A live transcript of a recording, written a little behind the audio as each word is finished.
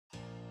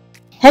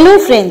Hello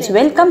friends,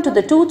 welcome to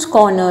the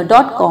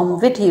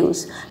toothscorner.com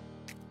videos.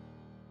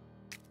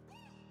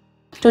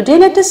 Today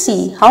let us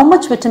see how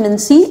much vitamin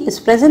C is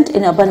present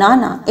in a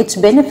banana, its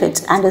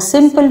benefits and a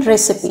simple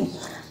recipe.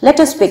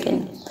 Let us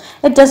begin.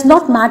 It does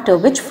not matter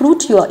which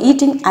fruit you are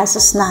eating as a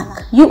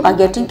snack, you are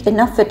getting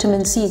enough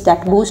vitamin C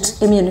that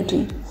boosts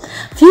immunity.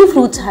 Few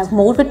fruits have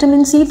more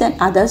vitamin C than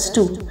others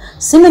too.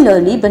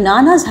 Similarly,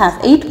 bananas have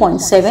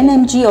 8.7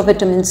 mg of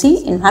vitamin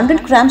C in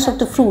 100 grams of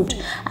the fruit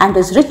and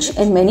is rich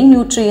in many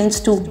nutrients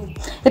too.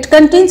 It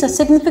contains a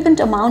significant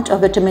amount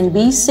of vitamin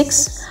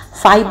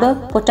B6, fiber,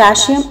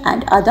 potassium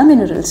and other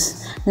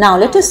minerals. Now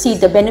let us see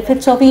the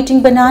benefits of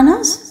eating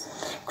bananas.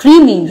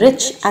 Creamy,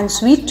 rich and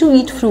sweet to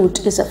eat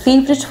fruit is a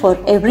favorite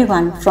for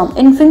everyone from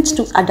infants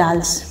to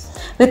adults.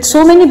 With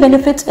so many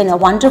benefits in a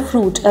wonder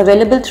fruit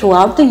available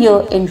throughout the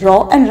year in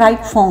raw and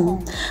ripe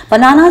form,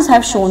 bananas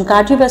have shown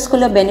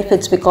cardiovascular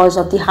benefits because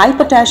of the high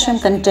potassium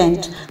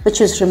content, which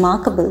is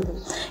remarkable.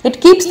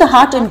 It keeps the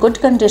heart in good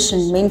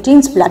condition,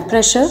 maintains blood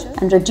pressure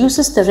and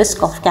reduces the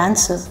risk of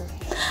cancer.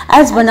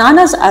 As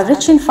bananas are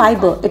rich in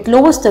fiber, it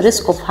lowers the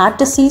risk of heart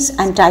disease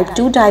and type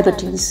 2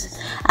 diabetes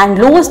and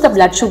lowers the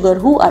blood sugar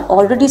who are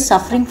already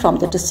suffering from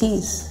the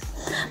disease.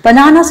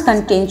 Bananas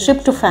contain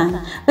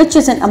tryptophan, which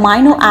is an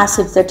amino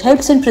acid that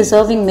helps in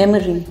preserving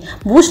memory,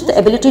 boosts the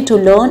ability to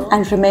learn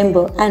and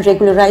remember, and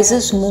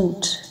regularizes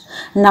mood.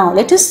 Now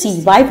let us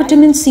see why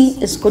vitamin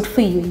C is good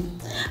for you.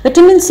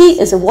 Vitamin C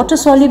is a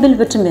water-soluble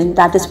vitamin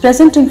that is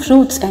present in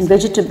fruits and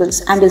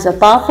vegetables and is a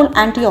powerful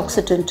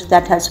antioxidant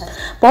that has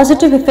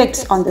positive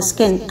effects on the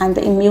skin and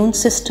the immune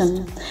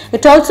system.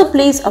 It also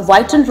plays a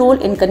vital role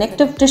in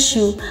connective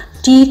tissue,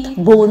 teeth,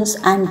 bones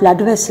and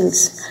blood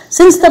vessels.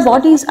 Since the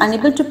body is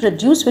unable to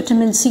produce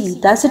vitamin C,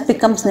 thus it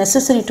becomes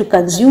necessary to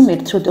consume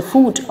it through the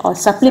food or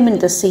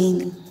supplement the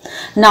same.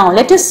 Now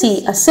let us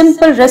see a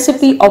simple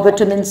recipe of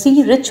vitamin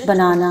C rich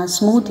banana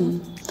smoothie.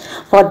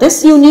 For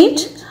this you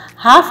need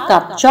half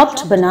cup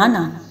chopped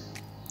banana,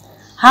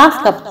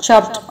 half cup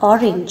chopped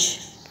orange,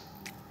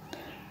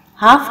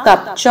 half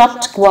cup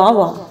chopped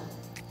guava,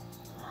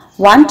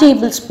 1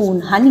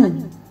 tablespoon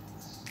honey,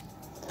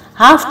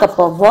 half cup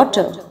of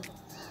water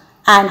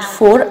and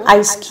 4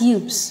 ice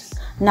cubes.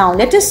 Now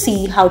let us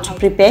see how to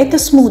prepare the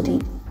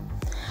smoothie.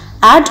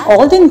 Add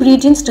all the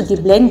ingredients to the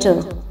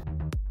blender.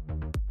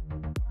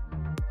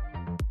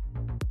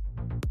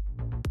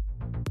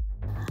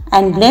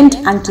 And blend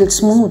until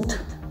smooth.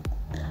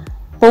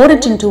 Pour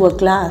it into a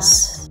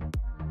glass.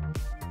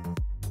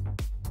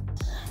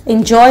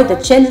 Enjoy the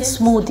chilled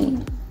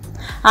smoothie.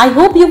 I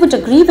hope you would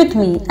agree with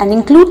me and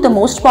include the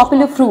most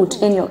popular fruit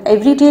in your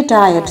everyday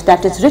diet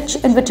that is rich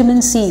in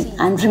vitamin C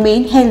and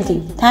remain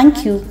healthy.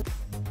 Thank you.